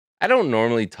I don't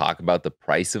normally talk about the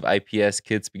price of IPS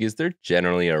kits because they're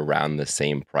generally around the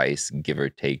same price, give or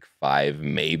take $5,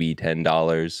 maybe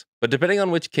 $10. But depending on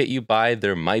which kit you buy,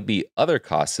 there might be other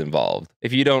costs involved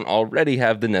if you don't already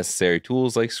have the necessary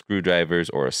tools like screwdrivers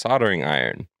or a soldering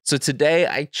iron. So today,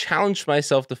 I challenged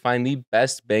myself to find the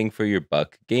best bang for your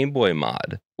buck Game Boy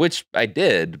mod, which I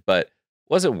did, but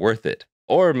wasn't worth it.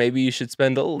 Or maybe you should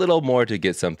spend a little more to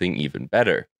get something even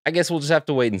better. I guess we'll just have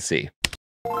to wait and see.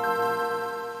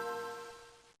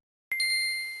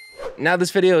 Now,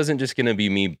 this video isn't just going to be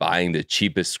me buying the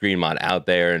cheapest screen mod out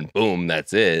there and boom,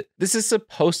 that's it. This is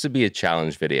supposed to be a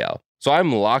challenge video. So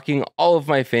I'm locking all of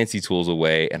my fancy tools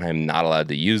away and I'm not allowed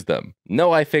to use them. No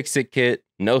iFixit kit,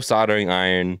 no soldering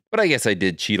iron, but I guess I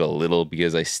did cheat a little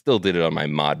because I still did it on my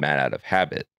mod mat out of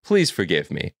habit. Please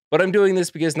forgive me. But I'm doing this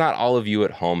because not all of you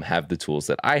at home have the tools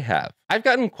that I have. I've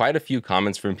gotten quite a few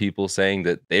comments from people saying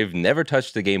that they've never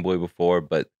touched a Game Boy before,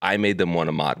 but I made them want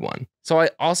to mod one. So I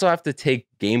also have to take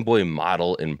Game Boy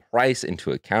model and price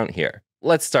into account here.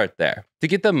 Let's start there. To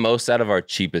get the most out of our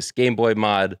cheapest Game Boy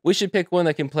mod, we should pick one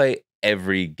that can play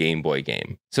every Game Boy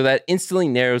game. So that instantly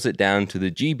narrows it down to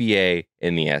the GBA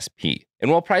and the SP. And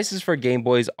while prices for Game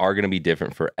Boys are going to be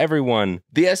different for everyone,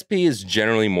 the SP is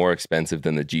generally more expensive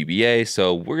than the GBA,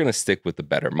 so we're going to stick with the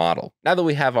better model. Now that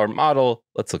we have our model,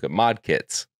 let's look at mod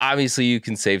kits. Obviously, you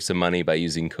can save some money by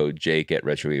using code JAKE at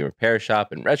Retro Game Repair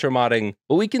Shop and Retro Modding,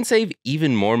 but we can save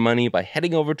even more money by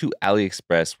heading over to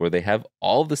AliExpress where they have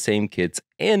all the same kits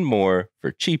and more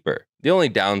for cheaper. The only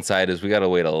downside is we gotta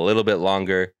wait a little bit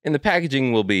longer, and the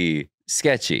packaging will be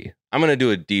sketchy. I'm gonna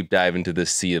do a deep dive into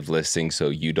this sea of listings so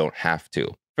you don't have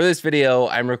to. For this video,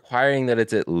 I'm requiring that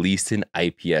it's at least an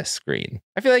IPS screen.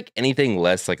 I feel like anything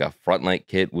less like a Frontlight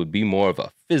kit would be more of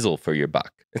a fizzle for your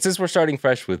buck. And since we're starting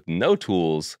fresh with no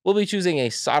tools, we'll be choosing a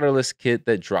solderless kit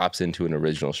that drops into an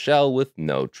original shell with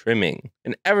no trimming.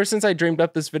 And ever since I dreamed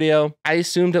up this video, I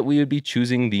assumed that we would be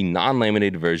choosing the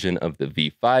non-laminated version of the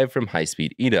V5 from High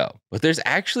Speed Edo. But there's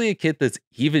actually a kit that's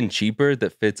even cheaper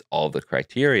that fits all the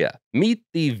criteria. Meet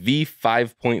the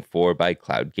V5.4 by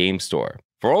Cloud Game Store.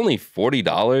 For only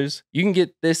 $40, you can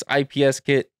get this IPS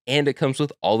kit and it comes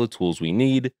with all the tools we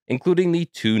need, including the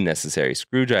 2 necessary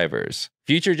screwdrivers.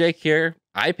 Future Jake here,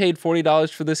 I paid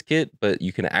 $40 for this kit, but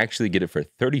you can actually get it for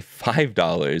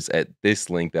 $35 at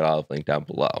this link that I'll have linked down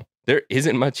below. There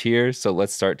isn't much here, so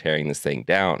let's start tearing this thing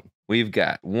down. We've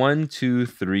got 1, 2,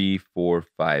 3, 4,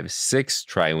 5, 6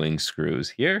 tri-wing screws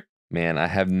here. Man, I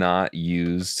have not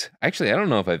used, actually, I don't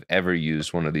know if I've ever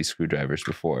used one of these screwdrivers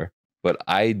before, but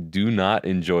I do not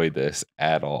enjoy this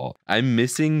at all. I'm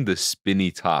missing the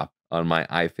spinny top on my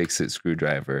iFixit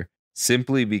screwdriver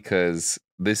simply because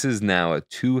this is now a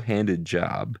two-handed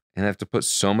job and I have to put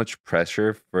so much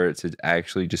pressure for it to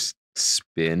actually just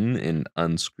spin and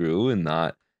unscrew and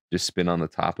not just spin on the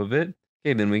top of it.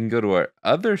 Okay, then we can go to our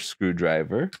other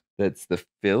screwdriver. That's the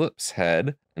Phillips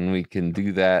head. And we can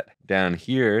do that down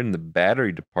here in the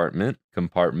battery compartment,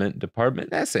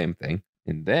 that same thing.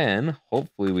 And then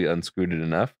hopefully we unscrewed it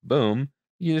enough. Boom.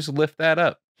 You just lift that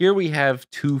up. Here we have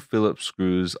 2 Phillips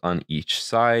screws on each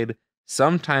side.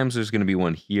 Sometimes there's going to be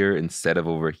one here instead of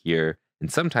over here.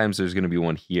 And sometimes there's going to be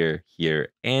one here, here,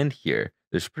 and here.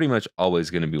 There's pretty much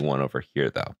always going to be one over here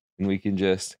though. And we can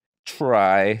just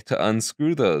try to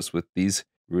unscrew those with these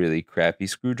really crappy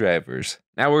screwdrivers.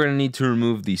 Now we're going to need to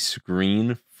remove the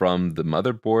screen from the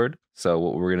motherboard. So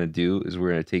what we're going to do is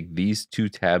we're going to take these 2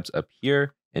 tabs up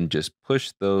here and just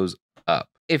push those up.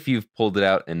 If you've pulled it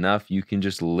out enough, you can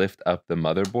just lift up the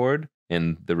motherboard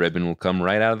and the ribbon will come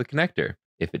right out of the connector.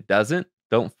 If it doesn't,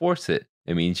 don't force it.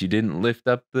 It means you didn't lift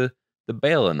up the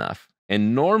bail enough.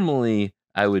 And normally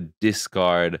I would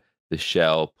discard the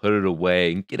shell, put it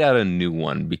away, and get out a new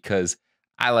one because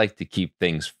I like to keep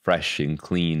things fresh and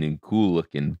clean and cool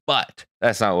looking. But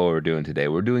that's not what we're doing today.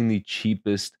 We're doing the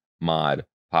cheapest mod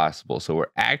possible. So we're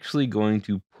actually going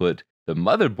to put the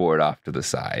motherboard off to the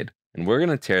side, and we're going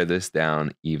to tear this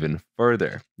down even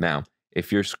further. Now,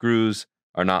 if your screws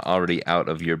are not already out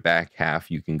of your back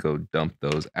half, you can go dump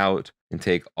those out and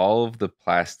take all of the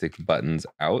plastic buttons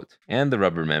out and the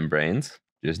rubber membranes.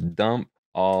 Just dump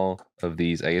all of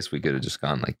these. I guess we could have just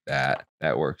gone like that.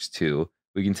 That works too.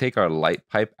 We can take our light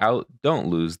pipe out. Don't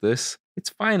lose this. It's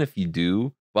fine if you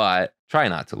do, but try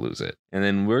not to lose it. And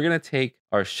then we're going to take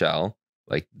our shell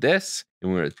like this,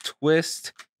 and we're going to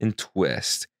twist and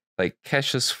twist like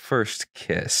Kesha's First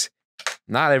Kiss.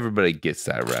 Not everybody gets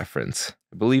that reference.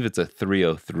 I believe it's a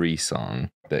 303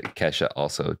 song that Kesha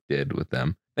also did with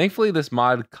them. Thankfully, this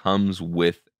mod comes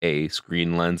with a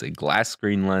screen lens, a glass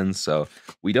screen lens, so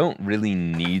we don't really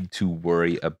need to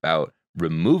worry about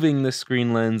removing the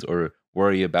screen lens or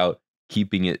worry about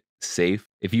keeping it safe.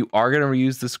 If you are going to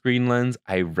reuse the screen lens,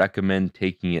 I recommend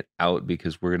taking it out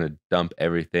because we're going to dump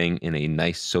everything in a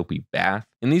nice soapy bath.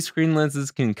 And these screen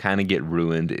lenses can kind of get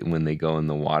ruined when they go in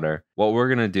the water. What we're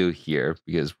going to do here,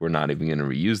 because we're not even going to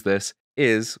reuse this,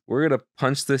 is we're going to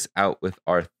punch this out with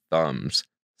our thumbs.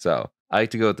 So I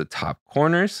like to go at the top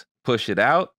corners, push it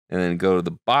out, and then go to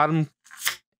the bottom,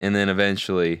 and then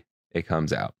eventually it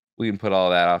comes out. We can put all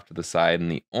that off to the side,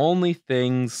 and the only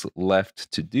things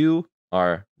left to do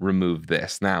are remove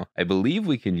this. Now, I believe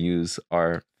we can use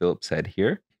our Phillips head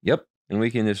here. Yep. And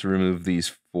we can just remove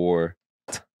these 4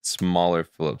 smaller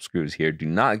Phillips screws here. Do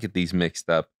not get these mixed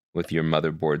up with your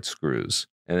motherboard screws.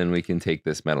 And then we can take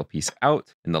this metal piece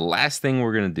out. And the last thing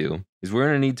we're going to do is we're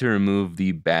going to need to remove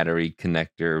the battery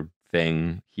connector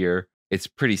thing here. It's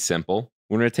pretty simple.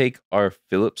 We're going to take our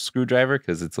Phillips screwdriver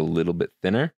because it's a little bit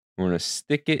thinner. We're going to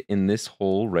stick it in this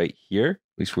hole right here.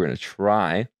 At least we're going to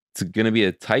try. It's going to be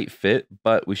a tight fit,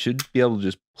 but we should be able to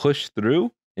just push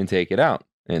through and take it out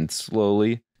and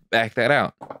slowly back that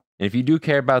out. And if you do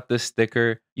care about this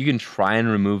sticker, you can try and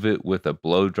remove it with a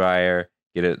blow dryer,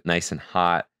 get it nice and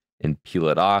hot and peel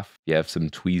it off. You have some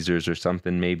tweezers or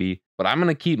something maybe, but I'm going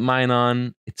to keep mine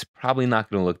on. It's probably not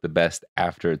going to look the best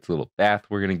after its little bath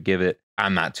we're going to give it.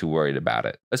 I'm not too worried about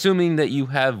it. Assuming that you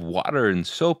have water and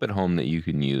soap at home that you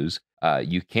can use,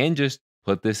 you can just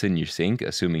put this in your sink,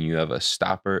 assuming you have a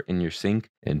stopper in your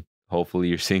sink, and hopefully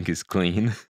your sink is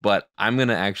clean. But I'm going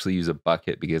to actually use a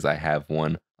bucket because I have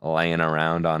one laying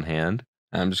around on hand.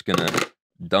 I'm just going to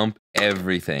dump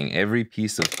everything, every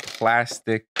piece of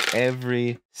plastic,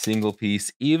 every single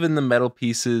piece, even the metal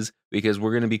pieces, because we're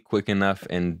going to be quick enough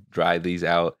and dry these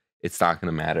out. It's not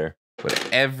going to matter. But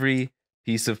every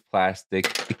piece of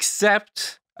plastic,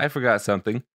 except I forgot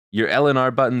something. Your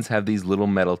L&R buttons have these little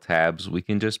metal tabs. We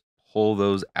can just pull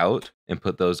those out and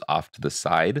put those off to the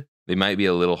side. They might be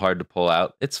a little hard to pull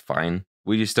out. It's fine.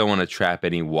 We just don't want to trap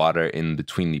any water in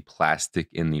between the plastic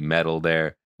and the metal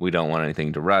there. We don't want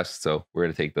anything to rust, so we're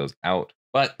going to take those out.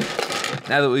 But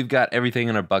now that we've got everything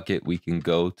in our bucket, we can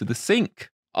go to the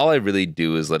sink. All I really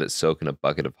do is let it soak in a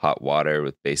bucket of hot water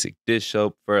with basic dish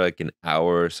soap for like an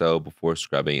hour or so before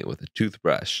scrubbing it with a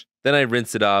toothbrush. Then I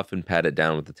rinse it off and pat it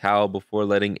down with a towel before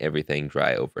letting everything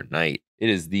dry overnight. It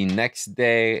is the next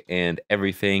day and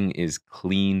everything is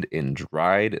cleaned and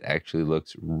dried. It actually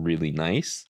looks really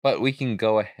nice. But we can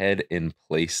go ahead and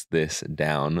place this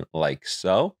down like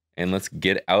so. And let's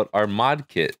get out our mod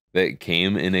kit that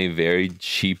came in a very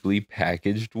cheaply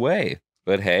packaged way.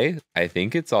 But hey, I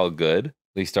think it's all good.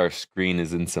 At least our screen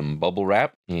is in some bubble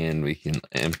wrap, and we can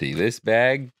empty this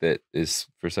bag that is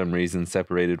for some reason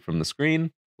separated from the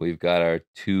screen. We've got our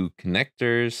 2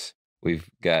 connectors. We've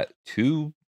got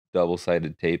 2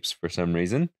 double-sided tapes for some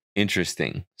reason.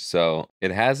 Interesting. So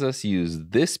it has us use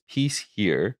this piece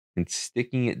here and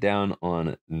sticking it down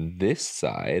on this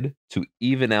side to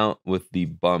even out with the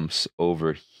bumps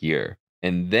over here.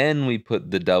 And then we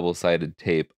put the double-sided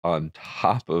tape on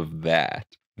top of that.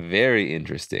 Very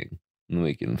interesting. And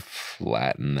we can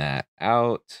flatten that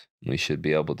out. We should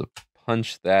be able to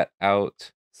punch that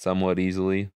out somewhat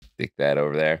easily. Stick that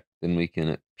over there. Then we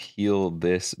can peel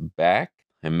this back.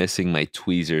 I'm missing my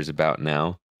tweezers about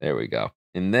now. There we go.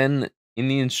 And then in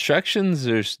the instructions,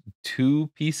 there's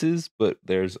 2 pieces, but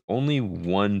there's only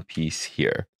 1 piece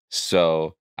here.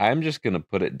 So I'm just going to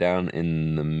put it down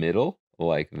in the middle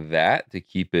like that to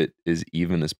keep it as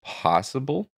even as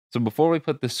possible. So before we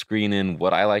put the screen in,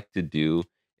 what I like to do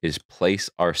is place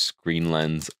our screen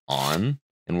lens on.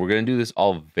 And we're going to do this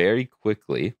all very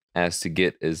quickly as to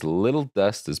get as little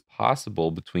dust as possible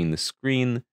between the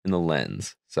screen and the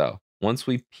lens. So once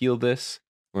we peel this,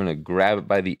 we're going to grab it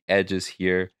by the edges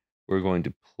here. We're going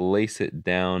to place it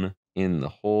down in the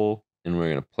hole, and we're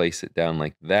going to place it down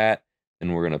like that.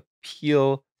 And we're going to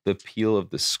peel the peel of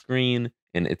the screen,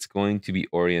 and it's going to be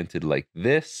oriented like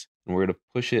this. And we're going to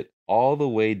push it all the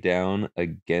way down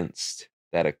against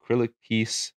that acrylic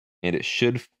piece, and it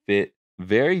should fit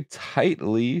very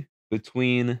tightly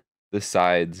between the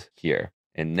sides here.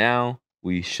 And now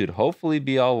we should hopefully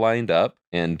be all lined up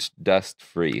and dust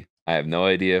free. I have no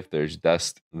idea if there's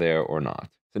dust there or not.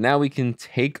 So now we can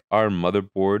take our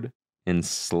motherboard and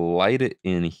slide it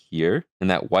in here, and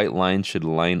that white line should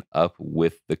line up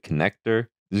with the connector.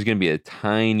 There's going to be a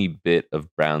tiny bit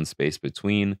of brown space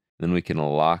between. Then we can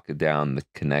lock down the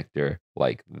connector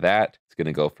like that. It's going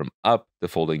to go from up to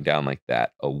folding down like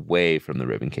that, away from the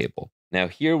ribbon cable. Now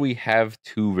here we have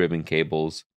 2 ribbon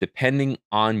cables. Depending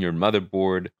on your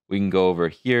motherboard, we can go over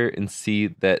here and see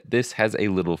that this has a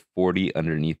little 40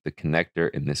 underneath the connector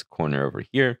in this corner over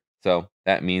here. So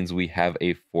that means we have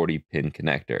a 40 pin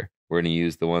connector. We're going to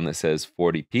use the one that says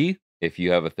 40p. If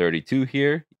you have a 32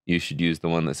 here, you should use the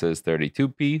one that says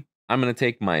 32P. I'm going to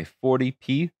take my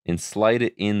 40P and slide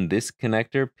it in this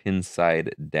connector pin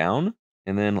side down,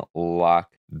 and then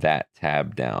lock that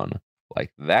tab down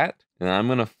like that. And I'm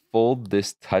going to fold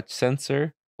this touch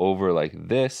sensor over like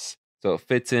this so it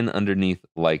fits in underneath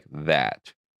like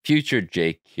that. Future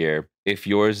Jake here, if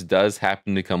yours does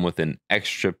happen to come with an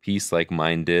extra piece like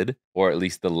mine did, or at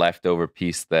least the leftover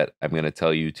piece that I'm going to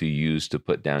tell you to use to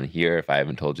put down here, if I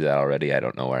haven't told you that already, I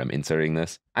don't know where I'm inserting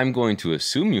this. I'm going to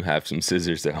assume you have some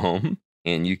scissors at home,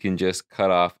 and you can just cut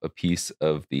off a piece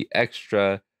of the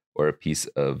extra or a piece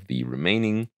of the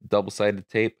remaining double-sided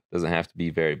tape. Doesn't have to be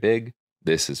very big.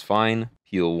 This is fine.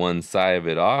 Peel one side of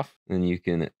it off, and you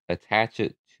can attach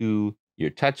it to your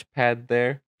touchpad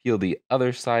there. Peel the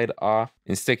other side off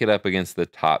and stick it up against the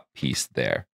top piece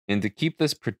there. And to keep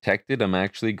this protected, I'm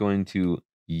actually going to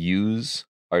use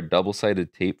our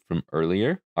double-sided tape from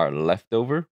earlier, our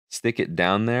leftover, stick it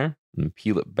down there and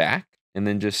peel it back, and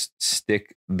then just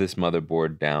stick this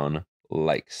motherboard down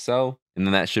like so. And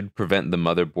then that should prevent the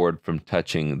motherboard from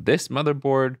touching this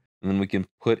motherboard. And then we can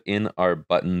put in our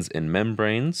buttons and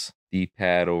membranes.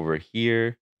 D-pad over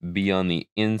here, B on the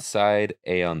inside,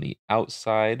 A on the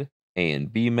outside. A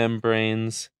and B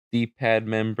membranes, D-pad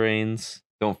membranes.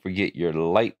 Don't forget your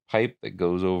light pipe that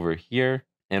goes over here.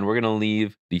 And we're going to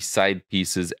leave the side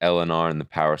pieces L and R and the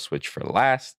power switch for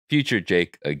last. Future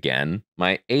Jake again.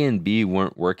 My A and B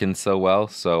weren't working so well,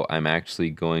 so I'm actually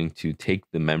going to take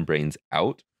the membranes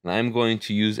out. And I'm going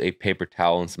to use a paper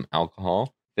towel and some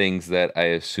alcohol, things that I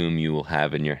assume you will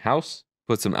have in your house.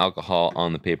 Put some alcohol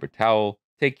on the paper towel,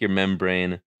 take your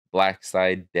membrane, black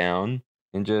side down,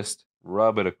 and just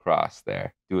rub it across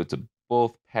there. Do it to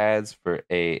both pads for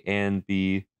A and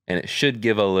B, and it should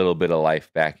give a little bit of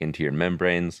life back into your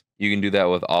membranes. You can do that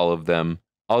with all of them.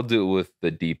 I'll do it with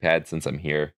the D-pad since I'm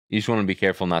here. You just want to be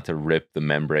careful not to rip the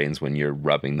membranes when you're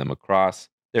rubbing them across.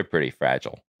 They're pretty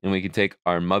fragile. And we can take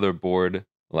our motherboard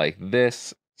like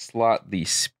this, slot the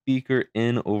speaker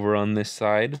in over on this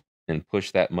side, and push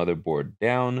that motherboard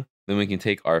down. Then we can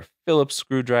take our Phillips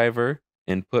screwdriver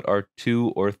and put our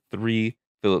 2 or 3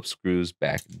 Phillips screws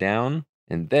back down,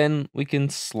 and then we can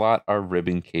slot our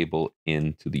ribbon cable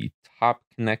into the top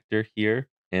connector here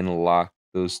and lock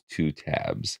those 2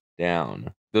 tabs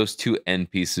down. Those 2 end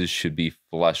pieces should be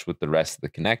flush with the rest of the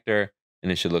connector,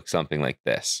 and it should look something like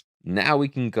this. Now we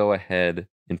can go ahead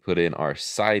and put in our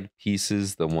side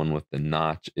pieces. The one with the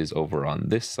notch is over on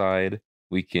this side.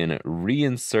 We can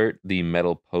reinsert the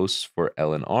metal posts for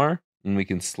L and R, and we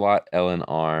can slot L and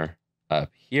R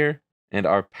up here, and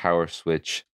our power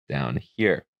switch down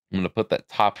here. I'm going to put that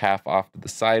top half off to the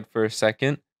side for a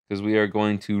second because we are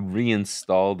going to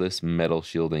reinstall this metal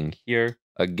shielding here.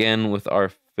 Again, with our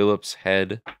Phillips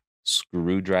head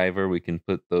screwdriver, we can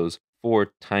put those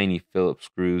 4 tiny Phillips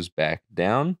screws back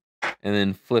down, and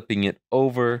then flipping it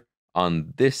over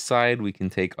on this side, we can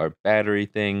take our battery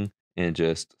thing and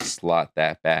just slot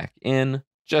that back in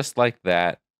just like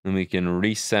that. Then we can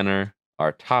recenter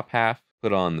our top half,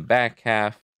 put on the back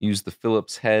half, use the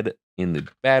Phillips head in the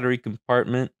battery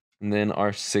compartment, and then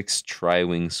our 6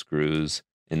 tri-wing screws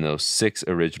in those 6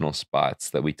 original spots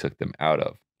that we took them out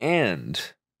of. And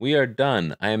we are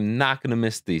done. I am not going to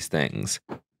miss these things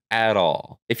at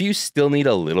all. If you still need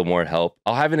a little more help,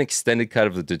 I'll have an extended cut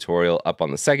of the tutorial up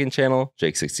on the second channel,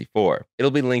 Jake64. It'll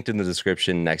be linked in the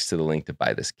description next to the link to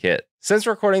buy this kit. Since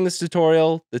recording this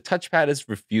tutorial, the touchpad has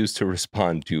refused to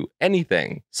respond to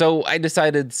anything. So I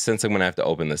decided, since I'm gonna have to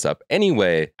open this up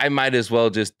anyway, I might as well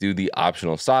just do the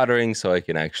optional soldering so I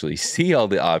can actually see all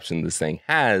the options this thing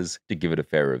has to give it a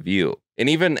fair review. And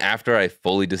even after I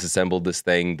fully disassembled this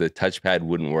thing, the touchpad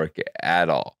wouldn't work at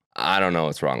all. I don't know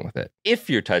what's wrong with it. If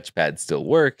your touchpad still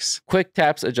works, quick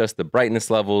taps adjust the brightness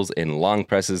levels and long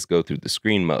presses go through the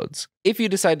screen modes. If you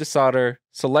decide to solder,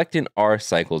 select an R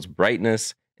cycles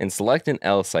brightness and select an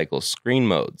L cycles screen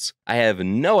modes. I have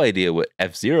no idea what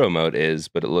F0 mode is,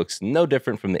 but it looks no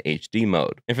different from the HD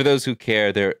mode. And for those who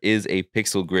care, there is a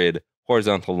pixel grid,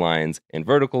 horizontal lines, and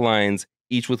vertical lines,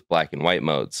 each with black and white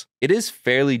modes. It is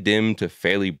fairly dim to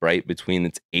fairly bright between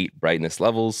its 8 brightness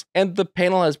levels, and the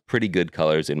panel has pretty good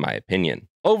colors in my opinion.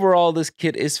 Overall, this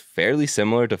kit is fairly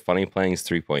similar to FunnyPlaying's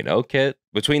 3.0 kit.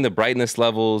 Between the brightness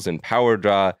levels and power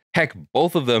draw, heck,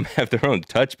 both of them have their own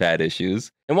touchpad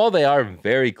issues. And while they are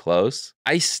very close,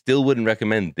 I still wouldn't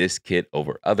recommend this kit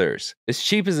over others. As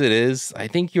cheap as it is, I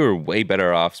think you're way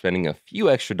better off spending a few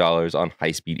extra dollars on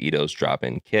High-Speed Ito's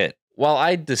drop-in kit. While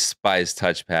I despise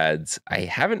touchpads, I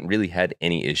haven't really had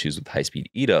any issues with High-Speed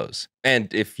Ito's.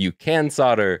 And if you can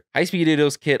solder, High-Speed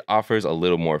Ito's kit offers a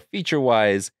little more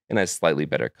feature-wise and has slightly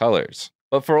better colors.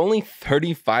 But for only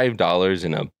 $35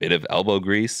 and a bit of elbow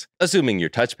grease, assuming your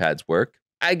touchpads work,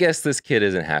 I guess this kit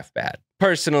isn't half bad.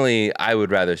 Personally, I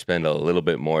would rather spend a little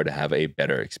bit more to have a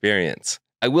better experience.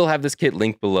 I will have this kit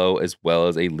linked below, as well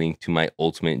as a link to my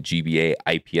ultimate GBA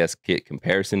IPS kit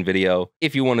comparison video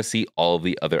if you want to see all of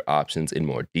the other options in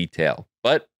more detail.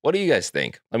 But what do you guys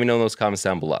think? Let me know in those comments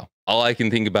down below. All I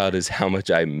can think about is how much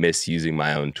I miss using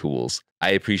my own tools. I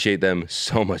appreciate them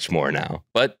so much more now.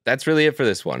 But that's really it for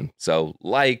this one. So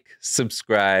like,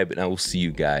 subscribe, and I will see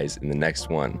you guys in the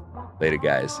next one. Later,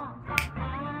 guys.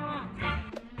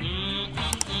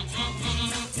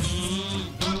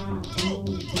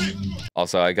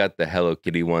 Also, I got the Hello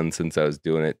Kitty one since I was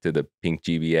doing it to the pink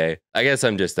GBA. I guess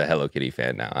I'm just a Hello Kitty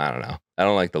fan now. I don't know. I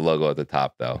don't like the logo at the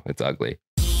top, though. It's ugly.